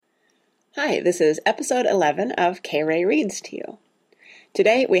Hi, this is episode 11 of K-Ray Reads to You.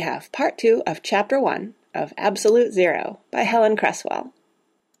 Today we have part 2 of chapter 1 of Absolute Zero by Helen Cresswell.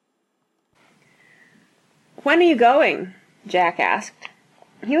 "When are you going?" Jack asked.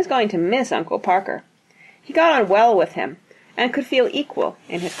 He was going to miss Uncle Parker. He got on well with him, and could feel equal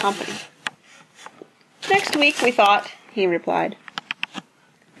in his company. "Next week, we thought," he replied.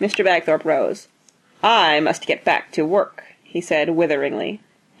 Mr. Bagthorpe rose. "I must get back to work," he said witheringly,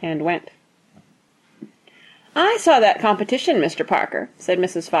 and went. "I saw that competition, Mr. Parker," said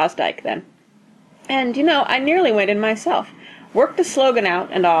Mrs. Fosdyke then. "And, I nearly went in myself. Worked a slogan out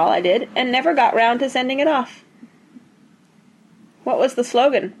and all, I did, and never got round to sending it off." "What was the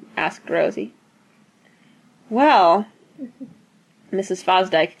slogan?" asked Rosie. "Well," Mrs.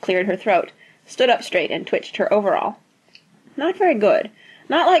 Fosdyke cleared her throat, stood up straight, and twitched her overall. "Not very good.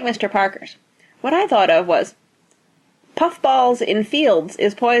 Not like Mr. Parker's. What I thought of was, 'Puffballs in fields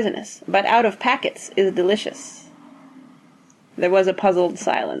is poisonous, but out of packets is delicious.'" There was a puzzled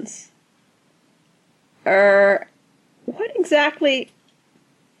silence. What exactly—"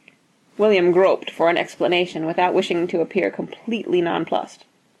 William groped for an explanation without wishing to appear completely nonplussed.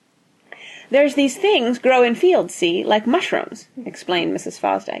 "There's these things grow in fields, see, like mushrooms," explained Mrs.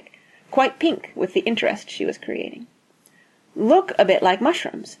 Fosdyke, quite pink with the interest she was creating. "Look a bit like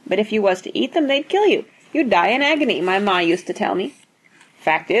mushrooms, but if you was to eat them, they'd kill you. You'd die in agony, my ma used to tell me.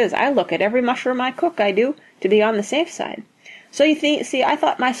 Fact is, I look at every mushroom I cook, I do, to be on the safe side. So you see, I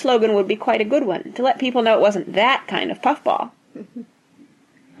thought my slogan would be quite a good one, to let people know it wasn't that kind of puffball."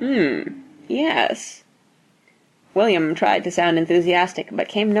 Yes." William tried to sound enthusiastic, but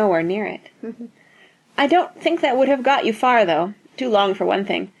came nowhere near it. "I don't think that would have got you far, though. Too long, for one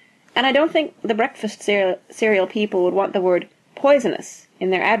thing. And I don't think the breakfast cereal people would want the word 'poisonous'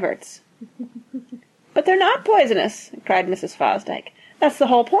 in their adverts." "But they're not poisonous," cried Mrs. Fosdyke. "That's the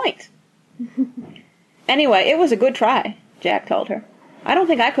whole point." "Anyway, it was a good try," Jack told her. "I don't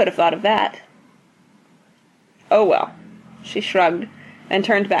think I could have thought of that." "Oh, well." She shrugged, and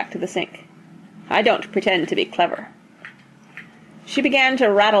turned back to the sink. "I don't pretend to be clever." She began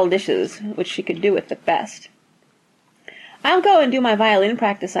to rattle dishes, which she could do with the best. "I'll go and do my violin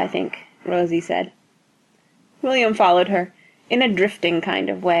practice, I think," Rosie said. William followed her, in a drifting kind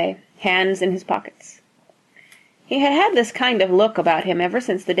of way, hands in his pockets. He had had this kind of look about him ever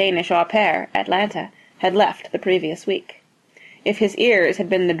since the Danish au pair, Atlanta, had left the previous week. If his ears had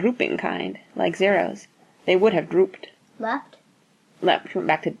been the drooping kind, like Zero's, they would have drooped. Left? Left, went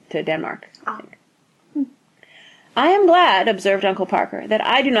back to Denmark, I think. Oh. "I am glad," observed Uncle Parker, "that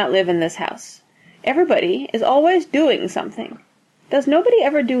I do not live in this house. Everybody is always doing something. Does nobody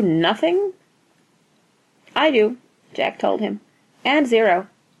ever do nothing?" "I do," Jack told him. "And Zero."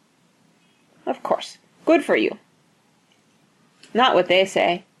 "Of course. Good for you." "Not what they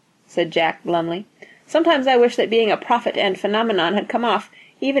say," said Jack glumly. "Sometimes I wish that being a prophet and phenomenon had come off,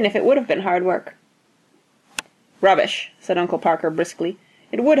 even if it would have been hard work." "Rubbish," said Uncle Parker briskly.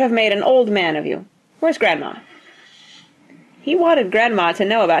 "It would have made an old man of you. Where's Grandma?" He wanted Grandma to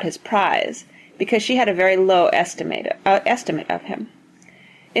know about his prize, because she had a very low estimate of him.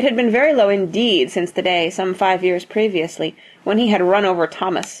 It had been very low indeed since the day, some 5 years previously, when he had run over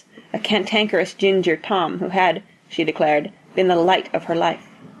Thomas, a cantankerous ginger Tom who had, she declared, been the light of her life.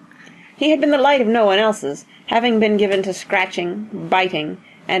 He had been the light of no one else's, having been given to scratching, biting,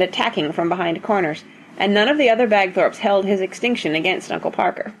 and attacking from behind corners, and none of the other Bagthorpes held his extinction against Uncle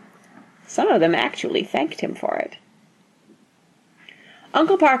Parker. Some of them actually thanked him for it.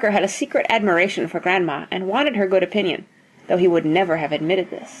 Uncle Parker had a secret admiration for Grandma, and wanted her good opinion, though he would never have admitted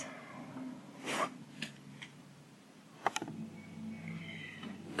this.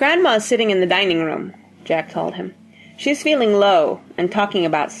 "Grandma's sitting in the dining-room," Jack told him. "She's feeling low, and talking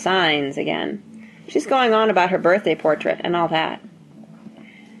about signs again. She's going on about her birthday portrait, and all that."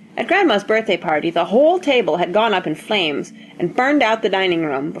 At Grandma's birthday party, the whole table had gone up in flames, and burned out the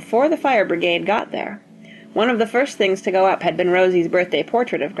dining-room before the fire brigade got there. One of the first things to go up had been Rosie's birthday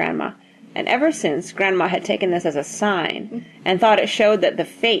portrait of Grandma, and ever since Grandma had taken this as a sign, and thought it showed that the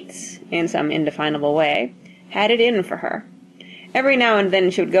fates, in some indefinable way, had it in for her. Every now and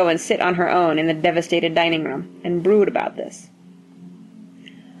then she would go and sit on her own in the devastated dining-room, and brood about this.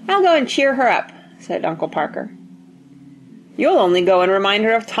 "I'll go and cheer her up," said Uncle Parker. "You'll only go and remind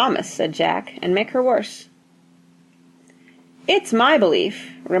her of Thomas," said Jack, "and make her worse." "It's my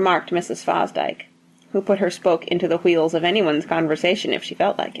belief," remarked Mrs. Fosdyke, who put her spoke into the wheels of anyone's conversation if she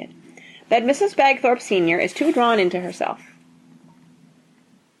felt like it, "that Mrs. Bagthorpe Senior is too drawn into herself."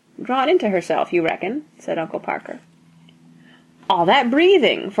 "Drawn into herself, you reckon?" said Uncle Parker. "All that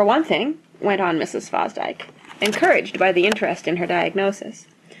breathing, for one thing," went on Mrs. Fosdyke, encouraged by the interest in her diagnosis.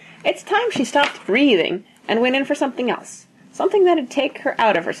 It's time she stopped breathing and went in for something else, something that'd take her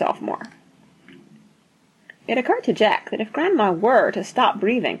out of herself more. It occurred to Jack that if Grandma were to stop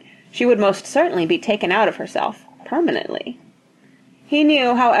breathing, she would most certainly be taken out of herself, permanently. He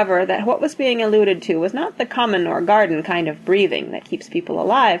knew, however, that what was being alluded to was not the common or garden kind of breathing that keeps people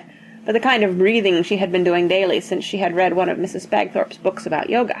alive, but the kind of breathing she had been doing daily since she had read one of Mrs. Bagthorpe's books about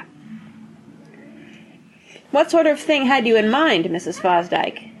yoga. "What sort of thing had you in mind, Mrs.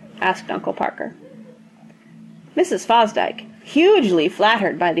 Fosdyke?" asked Uncle Parker. Mrs. Fosdyke, hugely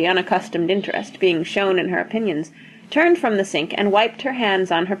flattered by the unaccustomed interest being shown in her opinions, turned from the sink and wiped her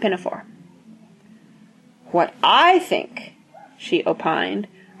hands on her pinafore. "What I think," she opined,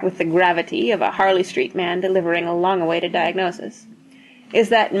 with the gravity of a Harley Street man delivering a long-awaited diagnosis, "is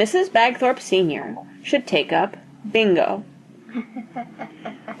that Mrs. Bagthorpe Senior should take up bingo."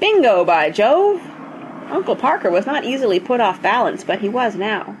 Bingo, by Jove! Uncle Parker was not easily put off balance, but he was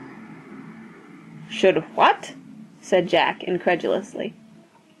now. "Should what?" said Jack incredulously.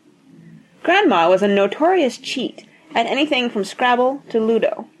 Grandma was a notorious cheat at anything from Scrabble to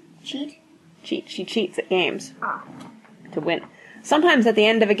Ludo. Cheat? Cheat. She cheats at games. Ah. To win. Sometimes at the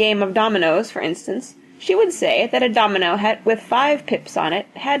end of a game of dominoes, for instance, she would say that a domino with 5 pips on it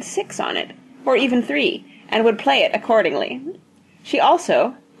had 6 on it, or even 3, and would play it accordingly. She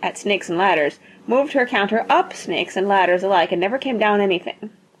also, at snakes and ladders, moved her counter up snakes and ladders alike and never came down anything.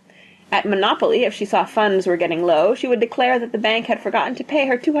 At Monopoly, if she saw funds were getting low, she would declare that the bank had forgotten to pay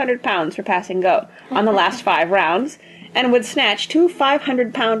her £200 for passing go on the last 5 rounds, and would snatch 2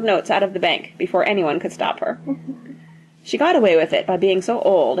 500-pound notes out of the bank before anyone could stop her. She got away with it by being so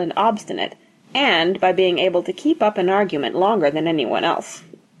old and obstinate, and by being able to keep up an argument longer than anyone else.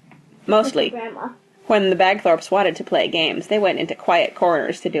 Mostly, Grandma. when the Bagthorpes wanted to play games, they went into quiet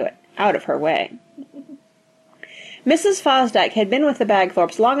corners to do it, out of her way. Mrs. Fosdyke had been with the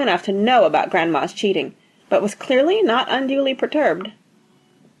Bagthorpes long enough to know about Grandma's cheating, but was clearly not unduly perturbed.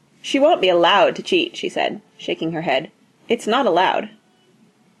 "She won't be allowed to cheat," she said, shaking her head. "It's not allowed."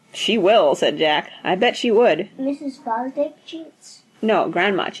 "She will," said Jack. "I bet she would." Mrs. Fosdyke cheats? No,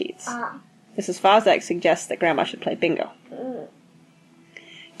 Grandma cheats. Ah. Mrs. Fosdyke suggests that Grandma should play bingo.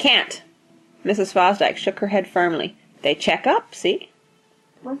 "Can't." Mrs. Fosdyke shook her head firmly. "They check up, see?"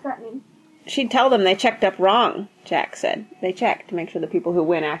 What's that mean? "She'd tell them they checked up wrong," Jack said. They check to make sure the people who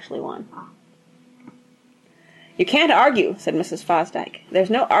win actually won. "You can't argue," said Mrs. Fosdyke. "There's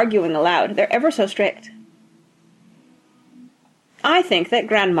no arguing allowed. They're ever so strict." "I think that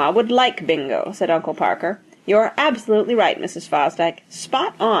Grandma would like bingo," said Uncle Parker. "You're absolutely right, Mrs. Fosdyke.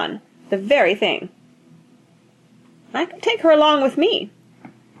 Spot on. The very thing." "I could take her along with me."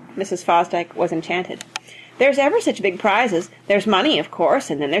 Mrs. Fosdyke was enchanted. "There's ever such big prizes. There's money, of course,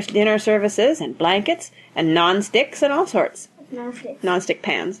 and then there's dinner services, and blankets, and non-sticks, and all sorts." Non-stick. Non-stick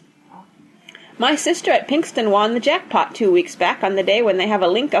pans. "My sister at Pinkston won the jackpot 2 weeks back on the day when they have a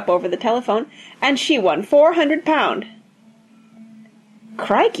link-up over the telephone, and she won £400.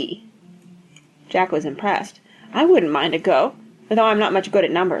 "Crikey!" Jack was impressed. "I wouldn't mind a go, though I'm not much good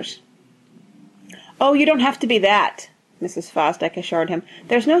at numbers." "Oh, you don't have to be that," Mrs. Fosdyke assured him.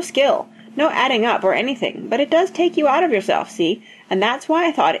 "There's no skill, no adding up or anything, but it does take you out of yourself, see? And that's why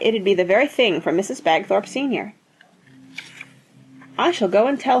I thought it'd be the very thing for Mrs. Bagthorpe Senior." "I shall go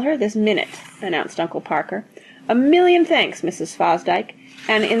and tell her this minute," announced Uncle Parker. "A million thanks, Mrs. Fosdyke.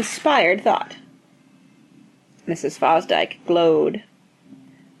 An inspired thought." Mrs. Fosdyke glowed.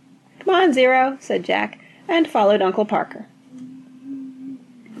 "Come on, Zero," said Jack, and followed Uncle Parker.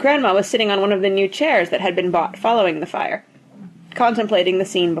 Grandma was sitting on one of the new chairs that had been bought following the fire, contemplating the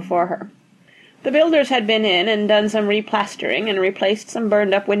scene before her. The builders had been in and done some replastering and replaced some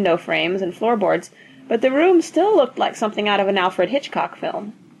burned-up window frames and floorboards, but the room still looked like something out of an Alfred Hitchcock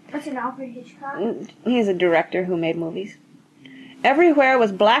film. What's an Alfred Hitchcock? He's a director who made movies. Everywhere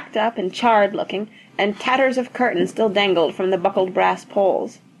was blacked up and charred-looking, and tatters of curtain still dangled from the buckled brass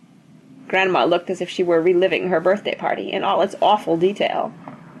poles. Grandma looked as if she were reliving her birthday party in all its awful detail.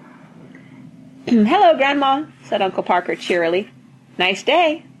 "Hello, Grandma," said Uncle Parker cheerily. "Nice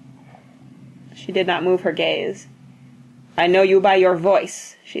day." She did not move her gaze. "I know you by your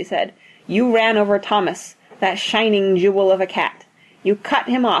voice," she said. "You ran over Thomas, that shining jewel of a cat. You cut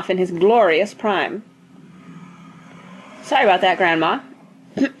him off in his glorious prime." "Sorry about that, Grandma."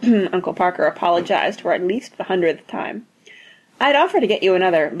 Uncle Parker apologized for at least the 100th time. "I'd offer to get you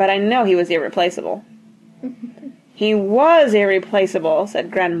another, but I know he was irreplaceable." "He was irreplaceable,"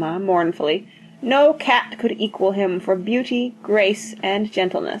 said Grandma mournfully. "No cat could equal him for beauty, grace, and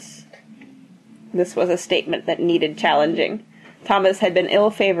gentleness." This was a statement that needed challenging. Thomas had been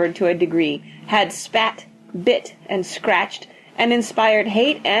ill-favored to a degree, had spat, bit, and scratched, and inspired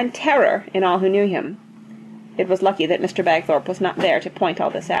hate and terror in all who knew him. It was lucky that Mr. Bagthorpe was not there to point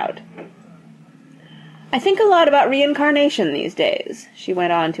all this out. "I think a lot about reincarnation these days," she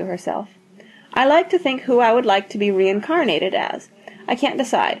went on to herself. "I like to think who I would like to be reincarnated as. I can't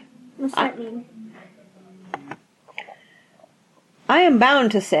decide. What's that mean? I am bound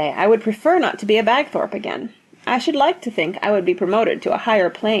to say I would prefer not to be a Bagthorpe again. I should like to think I would be promoted to a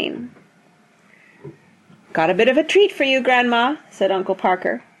higher plane." "Got a bit of a treat for you, Grandma," said Uncle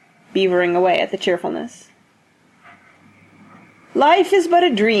Parker, beavering away at the cheerfulness. "Life is but a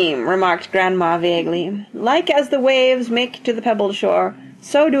dream," remarked Grandma vaguely. "Like as the waves make to the pebbled shore,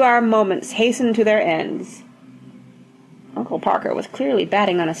 so do our moments hasten to their ends." Uncle Parker was clearly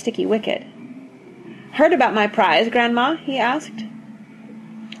batting on a sticky wicket. "Heard about my prize, Grandma?" he asked.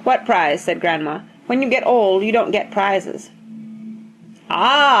 "What prize?" said Grandma. "When you get old, you don't get prizes."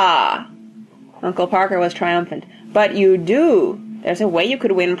 "Ah!" Uncle Parker was triumphant. "But you do. There's a way you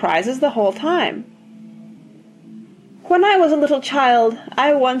could win prizes the whole time." "When I was a little child,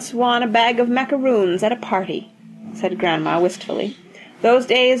 I once won a bag of macaroons at a party," said Grandma wistfully. "Those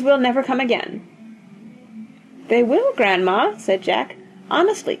days will never come again." "They will, Grandma," said Jack.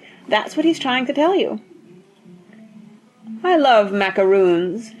 "Honestly, that's what he's trying to tell you." "I love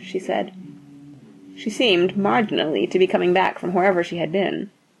macaroons," she said. She seemed marginally to be coming back from wherever she had been.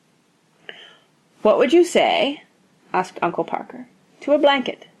 "What would you say," asked Uncle Parker, "to a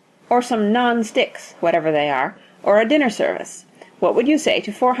blanket, or some non-sticks, whatever they are, or a dinner service? What would you say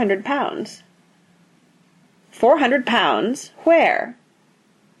to 400 pounds? 400 pounds? Where?"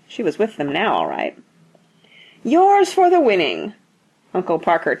 She was with them now, all right. "Yours for the winning," Uncle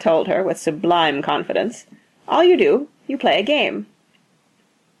Parker told her with sublime confidence. "All you do, you play a game."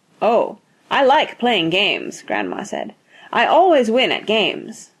 "Oh, I like playing games," Grandma said. "I always win at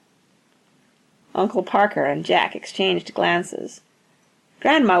games." Uncle Parker and Jack exchanged glances.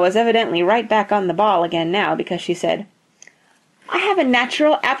 Grandma was evidently right back on the ball again now, because she said, "I have a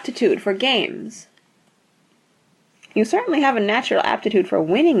natural aptitude for games." "You certainly have a natural aptitude for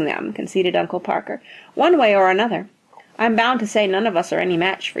winning them," conceded Uncle Parker. "One way or another. I'm bound to say none of us are any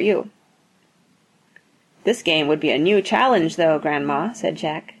match for you." "This game would be a new challenge, though, Grandma," said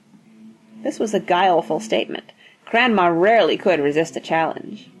Jack. This was a guileful statement. Grandma rarely could resist a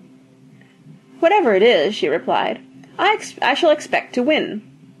challenge. "Whatever it is," she replied, I shall expect to win."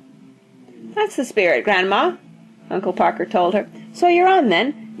 "That's the spirit, Grandma," Uncle Parker told her. "So you're on,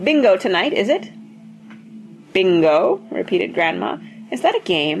 then. Bingo tonight, is it?" "Bingo?" repeated Grandma. "Is that a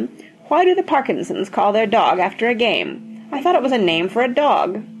game? Why do the Parkinsons call their dog after a game? I thought it was a name for a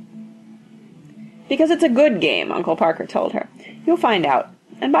dog." "Because it's a good game," Uncle Parker told her. "You'll find out.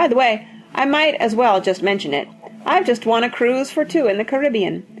 And by the way, I might as well just mention it. I've just won a cruise for 2 in the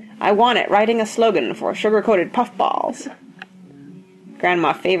Caribbean. I won it writing a slogan for sugar-coated puffballs."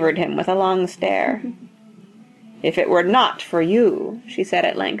 Grandma favored him with a long stare. "If it were not for you," she said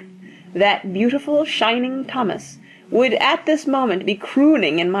at length, "that beautiful, shining Thomas would at this moment be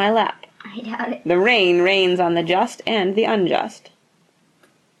crooning in my lap. I doubt it. The rain rains on the just and the unjust."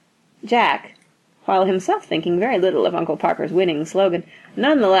 Jack, while himself thinking very little of Uncle Parker's winning slogan,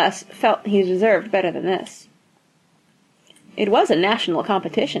 none the less felt he deserved better than this. It was a national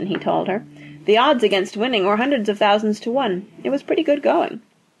competition, he told her. The odds against winning were hundreds of thousands to 1. It was pretty good going.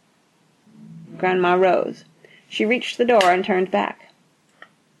 Grandma rose. She reached the door and turned back.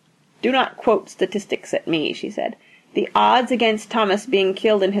 "Do not quote statistics at me," she said. "The odds against Thomas being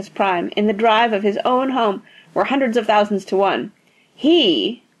killed in his prime, in the drive of his own home, were hundreds of thousands to 1.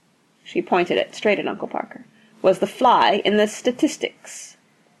 He," she pointed it straight at Uncle Parker, "was the fly in the statistics."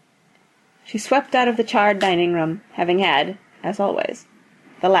 She swept out of the charred dining room, having had, as always,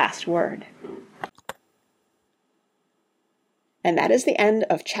 the last word. And that is the end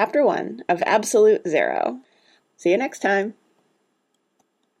of Chapter 1 of Absolute Zero. See you next time.